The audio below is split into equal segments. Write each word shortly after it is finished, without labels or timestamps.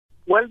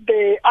Well,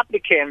 the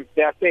applicants,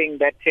 they are saying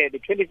that the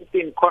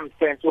 2015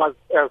 conference was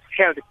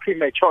held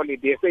prematurely.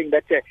 They are saying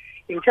that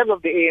in terms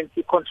of the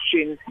ANC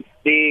constitution,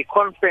 the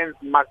conference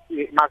must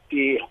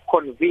be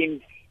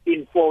convened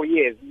in 4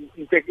 years,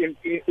 in fact,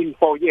 in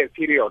 4 years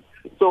period.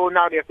 So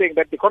now they're saying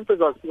that the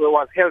conference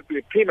was held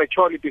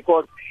prematurely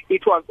because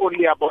it was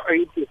only about,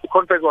 the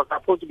conference was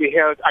supposed to be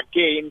held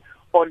again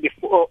on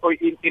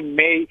in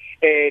May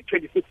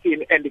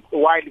 2016, and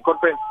while the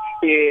conference,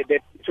 the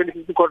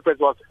 2016 conference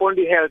was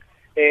only held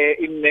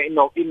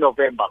in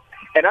November.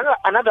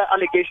 Another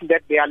allegation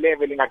that they are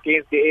leveling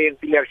against the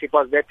ANC leadership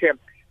was that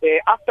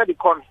after the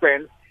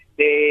conference,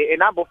 a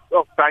number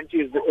of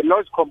branches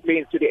lodged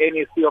complaints to the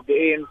NEC of the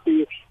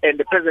ANC, and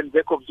the President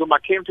Jacob Zuma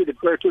came to the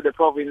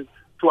province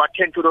to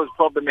attend to those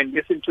problems and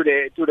listen to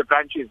the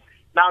branches.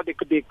 Now the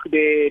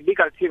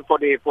legal team for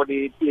the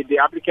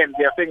applicants,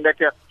 they are saying that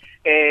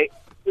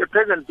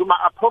President Zuma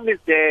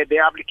promised the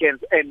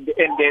applicants and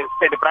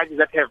the branches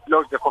that have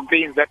lodged the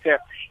complaints that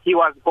he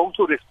was going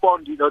to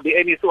respond.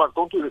 The NEC was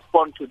going to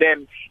respond to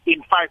them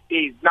in 5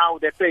 days. Now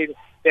they're saying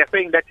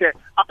that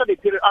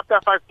after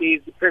 5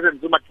 days,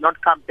 President Zuma did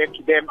not come back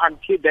to them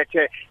until that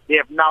they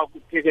have now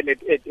taken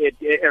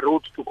a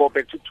route to go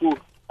back to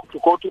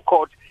go to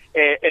court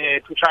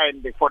to try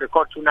and for the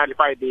court to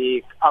nullify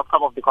the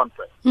outcome of the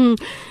conference.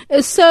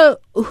 So,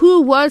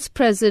 who was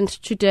present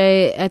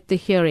today at the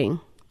hearing?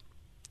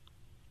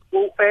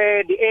 Well,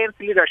 the ANC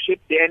leadership,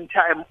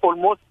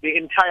 almost the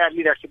entire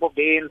leadership of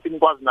the ANC in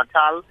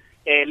KwaZulu-Natal,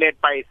 led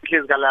by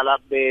Sihle Zikalala,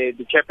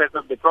 the chairperson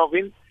of the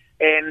province.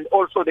 And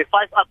also the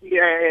 5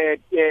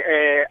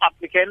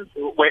 applicants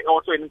were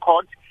also in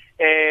court.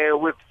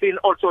 We've seen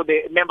also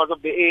the members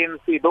of the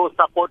ANC, those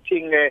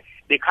supporting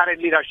the current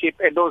leadership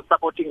and those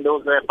supporting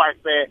those 5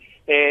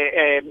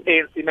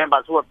 ANC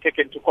members who have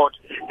taken to court.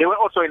 They were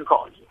also in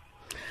court.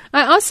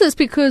 I ask this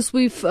because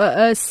we've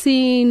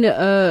seen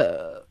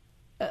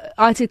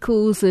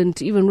articles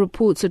and even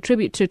reports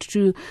attributed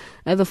to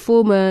the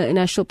former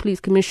National Police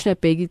Commissioner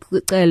Bheki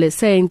Cele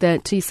saying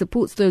that he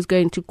supports those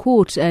going to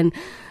court and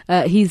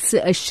he's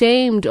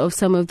ashamed of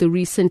some of the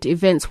recent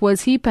events.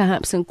 Was he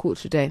perhaps in court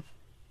today?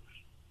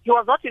 He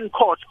was not in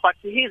court, but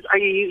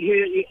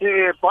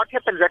what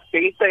happened that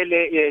Bheki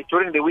Cele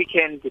during the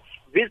weekend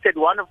visited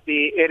one of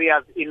the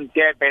areas in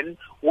Durban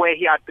where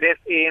he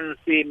addressed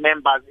ANC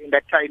members in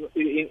that time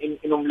in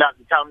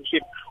Umlazi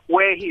Township,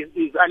 where he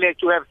is alleged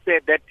to have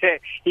said that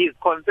he is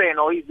concerned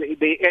or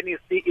the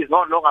NEC is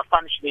no longer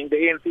functioning, the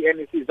ANC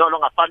NEC is no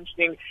longer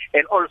functioning,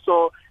 and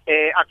also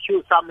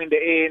accused some in the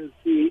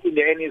ANC, in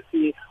the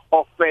NEC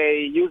of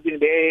using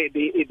the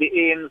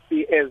ANC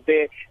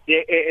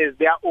as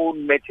their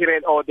own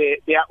material or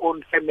their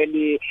own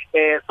family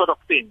sort of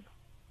thing.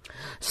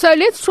 So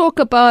let's talk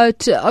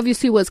about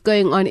obviously what's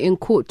going on in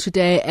court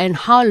today and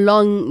how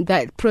long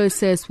that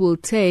process will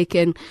take.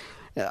 And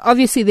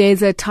obviously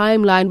there's a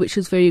timeline which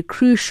is very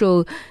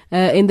crucial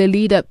in the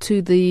lead up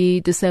to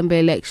the December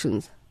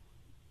elections.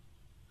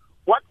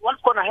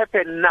 What's going to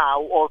happen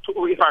now, or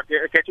if I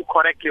get you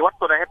correctly, what's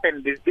going to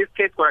happen, this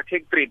case is going to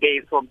take 3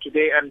 days from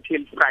today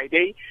until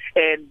Friday,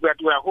 and we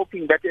are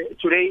hoping that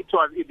today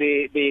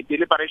the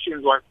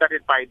deliberations were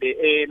started by the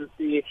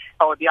ANC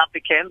or the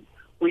applicants,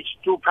 which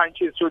 2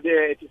 branches to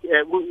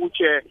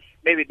which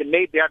maybe they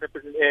made the other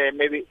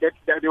maybe that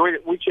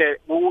which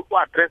who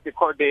addressed the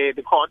court,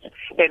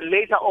 and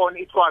later on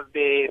it was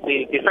the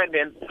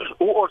defendants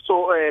who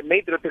also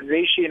made the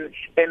representation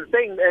and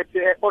saying that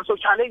also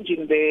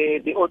challenging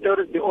the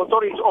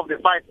authority of the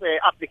 5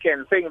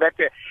 applicants, saying that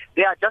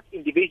they are just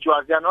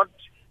individuals, they are not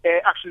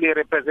actually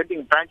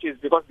representing branches,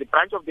 because the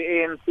branch of the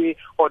ANC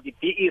or the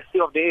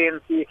BEC of the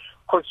ANC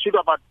constitute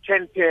about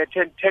 10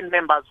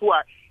 members who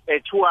are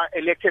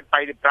elected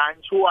by the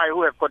branch, who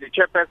have got the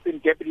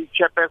chairperson, deputy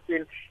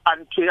chairperson,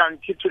 until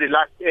to the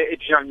last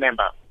additional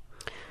member.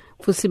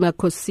 Fusima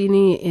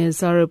Kosini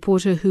is our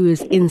reporter who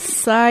is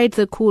inside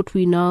the court.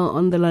 We now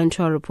on the line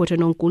to our reporter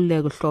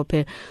Nonkululeko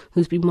Hlophe,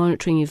 who's been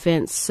monitoring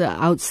events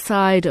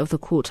outside of the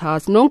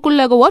courthouse.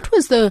 Nonkululeko, what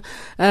was the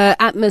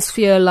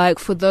atmosphere like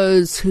for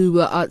those who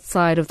were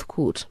outside of the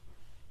court?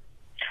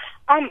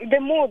 The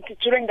mood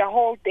during the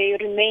whole day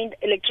remained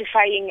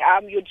electrifying.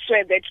 You'd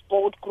swear that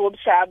both groups,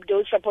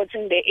 those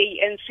supporting the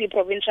ANC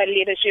provincial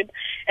leadership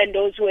and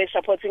those who were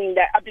supporting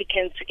the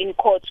applicants in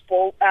court,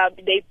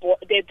 they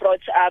brought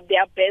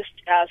their best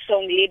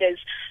song leaders,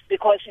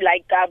 because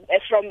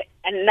from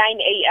 9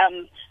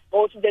 a.m.,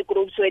 both the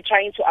groups were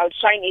trying to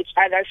outshine each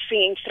other,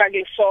 singing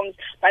struggling songs.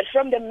 But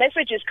from the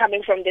messages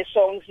coming from the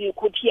songs, you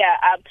could hear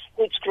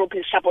which group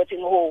is supporting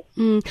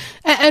who.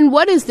 And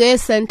what is their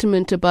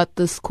sentiment about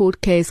this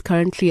court case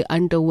currently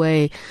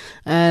underway?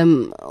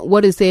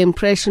 What is their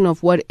impression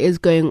of what is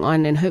going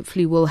on and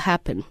hopefully will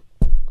happen?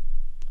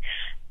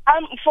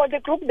 For the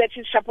group that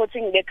is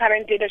supporting the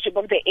current leadership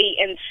of the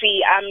ANC,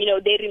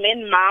 they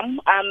remain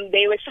mum.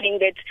 They were saying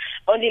that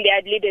only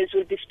their leaders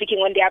will be speaking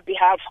on their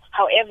behalf.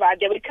 However,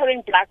 they were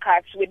carrying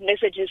placards with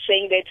messages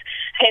saying that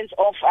hands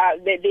off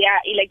their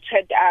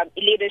elected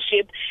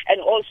leadership,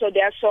 and also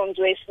their songs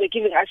were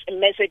giving us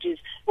messages.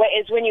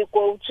 Whereas when you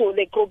go to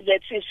the group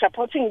that is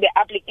supporting the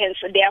applicants,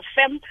 they are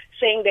firm,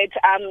 saying that,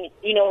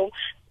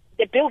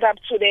 the build-up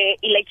to the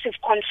elective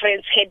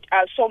conference had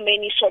so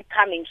many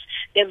shortcomings.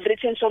 They've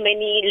written so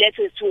many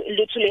letters to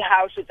Luthuli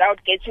House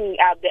without getting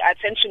the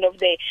attention of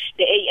the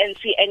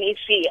ANC,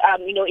 NEC,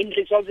 in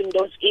resolving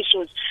those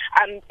issues.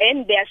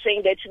 And they are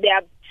saying that they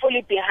are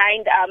fully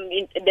behind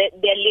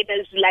their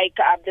leaders like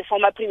the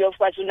former Premier of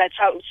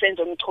KwaZulu-Natal,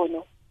 Senzo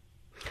Mchunu.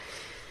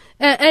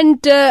 And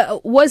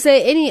was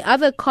there any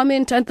other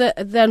comment other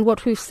than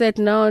what we've said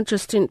now,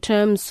 just in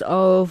terms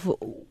of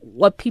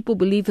what people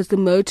believe is the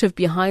motive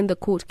behind the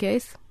court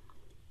case?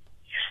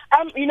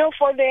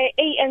 For the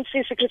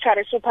ANC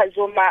Secretary Super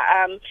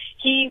Zuma,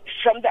 he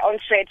from the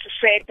onset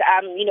said,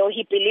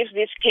 he believes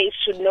this case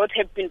should not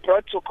have been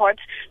brought to court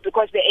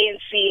because the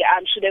ANC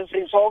should have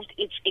resolved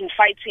its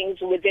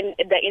infightings within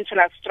the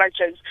internal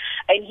structures.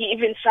 And he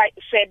even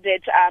said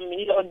that,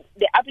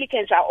 the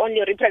applicants are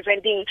only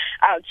representing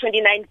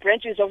 29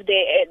 branches of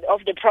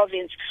the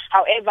province.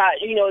 However,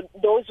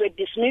 those were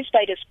dismissed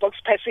by the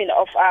spokesperson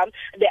of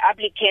the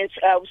applicants,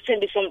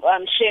 Sendisum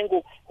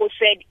Shengu, who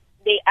said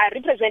they are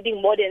representing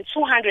more than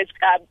 200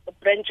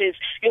 branches.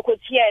 You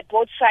could hear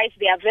both sides.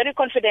 They are very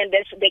confident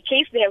that the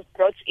case they have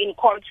brought in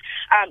court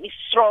is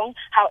strong.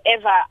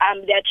 However,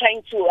 they are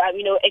trying to,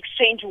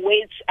 exchange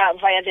words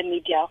via the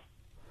media.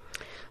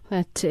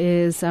 That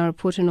is our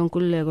reporter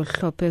Nonkululeko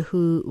Hlophe,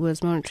 who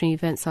was monitoring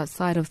events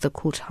outside of the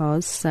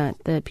courthouse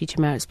at the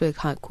Pietermaritzburg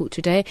High Court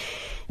today.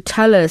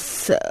 Tell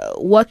us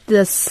what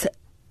this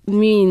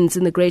means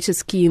in the greater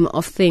scheme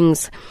of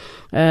things,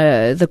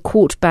 the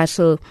court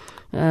battle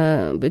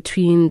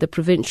between the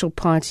provincial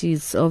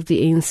parties of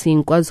the ANC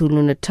in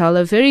KwaZulu-Natal.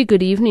 A very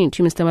good evening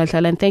to Mr.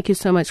 Matlala, and thank you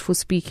so much for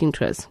speaking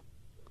to us.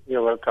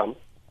 You're welcome.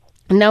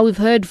 Now, we've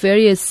heard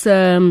various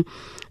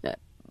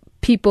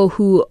people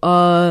who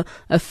are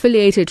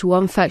affiliated to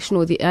one faction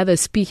or the other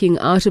speaking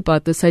out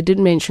about this. I did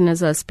mention,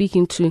 as I was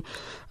speaking to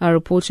our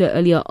reporter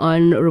earlier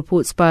on,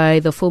 reports by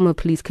the former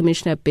police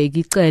commissioner,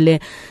 Bheki Cele,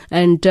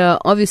 and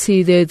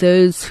obviously there are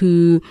those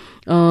who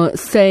are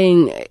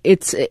saying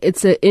it's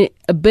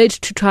a bid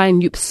to try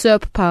and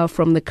usurp power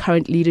from the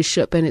current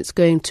leadership and it's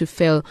going to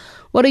fail.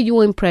 What are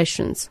your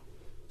impressions?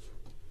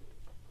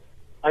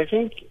 I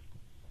think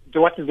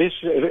what this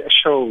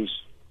shows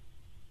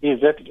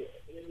is that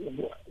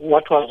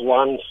what was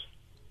once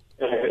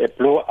a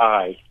blue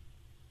eye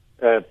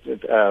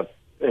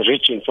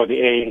reaching for the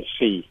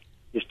ANC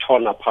is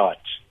torn apart.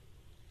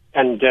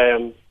 And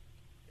in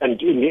the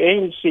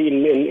ANC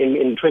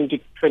in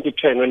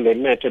 2010, when they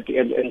met at the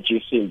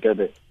NGC in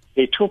Durban,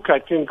 they took, I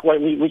think,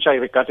 which I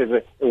regard as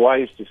a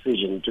wise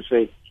decision, to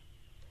say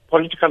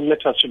political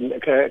matters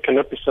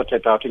cannot be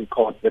sorted out in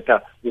court that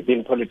are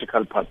within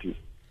political parties.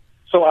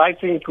 So I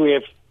think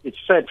it's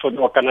sad for the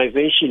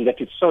organization that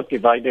it's so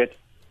divided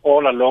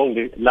all along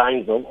the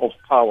lines of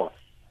power.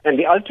 And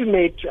the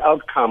ultimate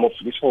outcome of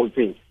this whole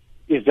thing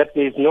is that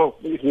there's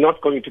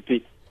not going to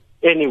be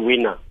any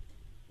winner.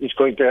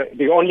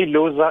 The only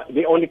loser,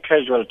 the only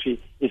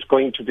casualty is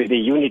going to be the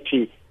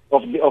unity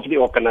of the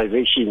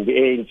organization, the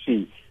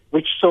ANC,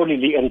 which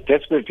solely and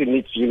desperately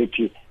needs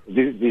unity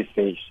these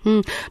days.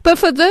 But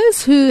for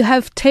those who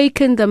have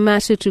taken the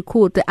matter to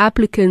court, the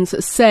applicants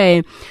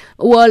say,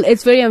 well,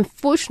 it's very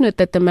unfortunate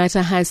that the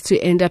matter has to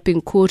end up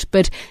in court,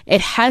 but it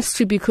has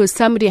to because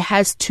somebody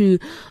has to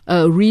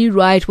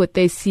rewrite what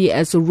they see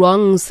as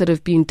wrongs that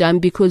have been done,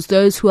 because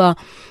those who are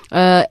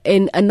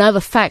in another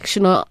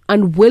faction are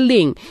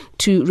unwilling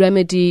to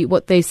remedy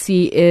what they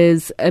see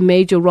is a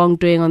major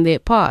wrongdoing on their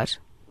part.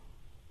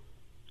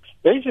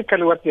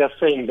 Basically, what they are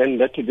saying then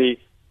that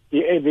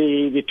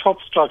the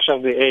top structure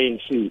of the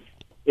ANC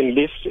in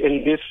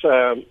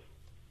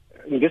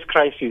this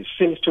crisis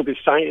seems to be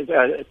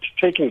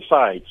taking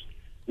sides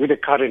with the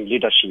current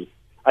leadership.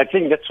 I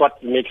think that's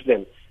what makes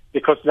them,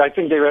 because I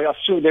think they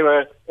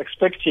were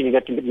expecting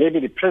that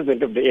maybe the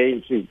president of the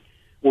ANC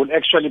would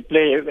actually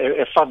play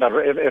a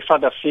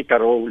father figure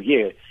role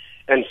here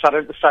and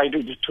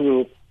decided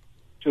to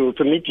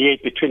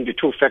mediate between the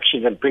two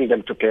factions and bring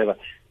them together.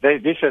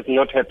 This has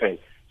not happened.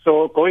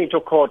 So going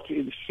to court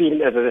is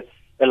seen as a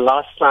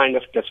last sign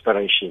of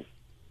desperation.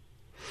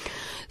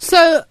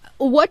 So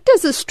what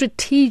does it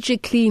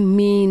strategically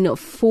mean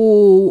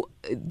for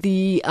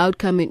the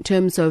outcome in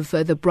terms of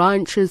the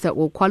branches that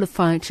will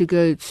qualify to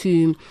go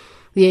to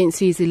the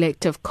ANC's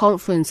elective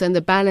conference and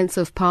the balance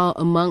of power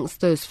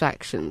amongst those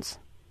factions?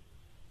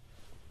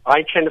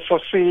 I can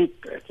foresee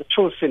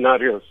two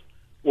scenarios.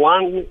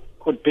 One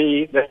could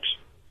be that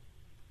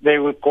they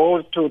will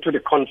go to the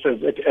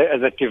conference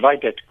as a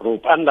divided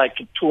group, unlike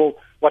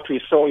what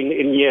we saw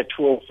in year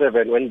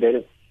 2007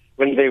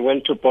 when they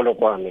went to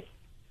Polokwane.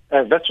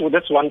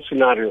 That's one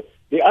scenario.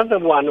 The other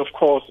one, of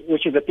course,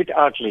 which is a bit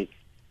ugly,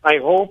 I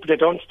hope they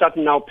don't start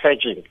now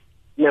purging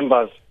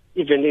members,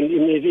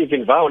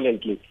 even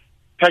violently,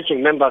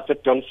 purging members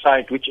that don't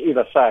side with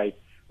either side,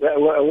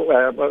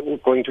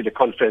 going to the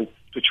conference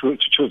to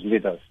choose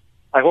leaders.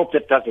 I hope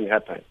that doesn't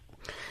happen.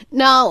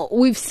 Now,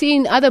 we've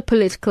seen other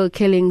political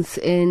killings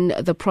in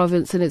the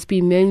province, and it's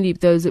been mainly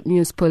those at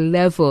municipal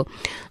level.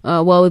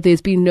 While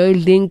there's been no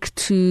link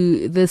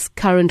to this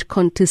current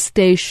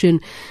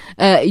contestation,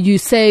 you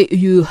say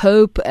you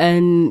hope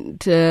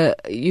and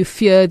you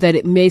fear that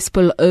it may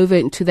spill over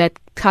into that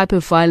type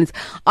of violence.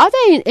 Are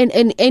they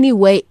in any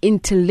way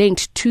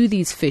interlinked to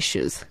these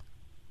fissures?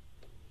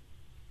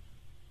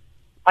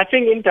 I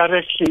think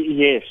indirectly,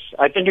 yes.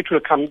 I think it will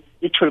come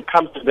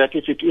to that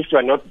if we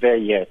are not there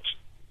yet.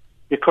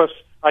 Because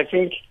I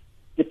think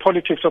the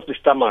politics of the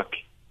stomach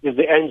is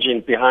the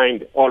engine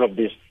behind all of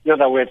this. In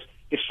other words,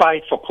 the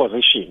fight for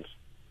positions.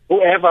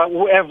 Whoever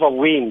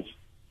wins,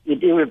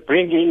 it will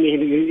bring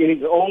in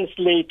his own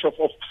slate of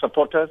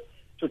supporters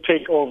to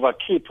take over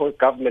key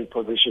government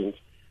positions.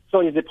 So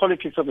it's the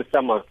politics of the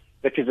stomach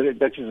that is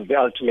the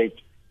ultimate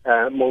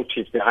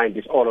motive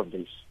behind all of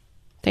this.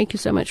 Thank you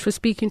so much for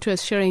speaking to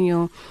us, sharing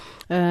your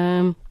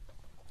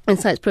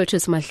insights.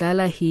 Proteus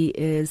Madlala, he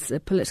is a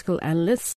political analyst.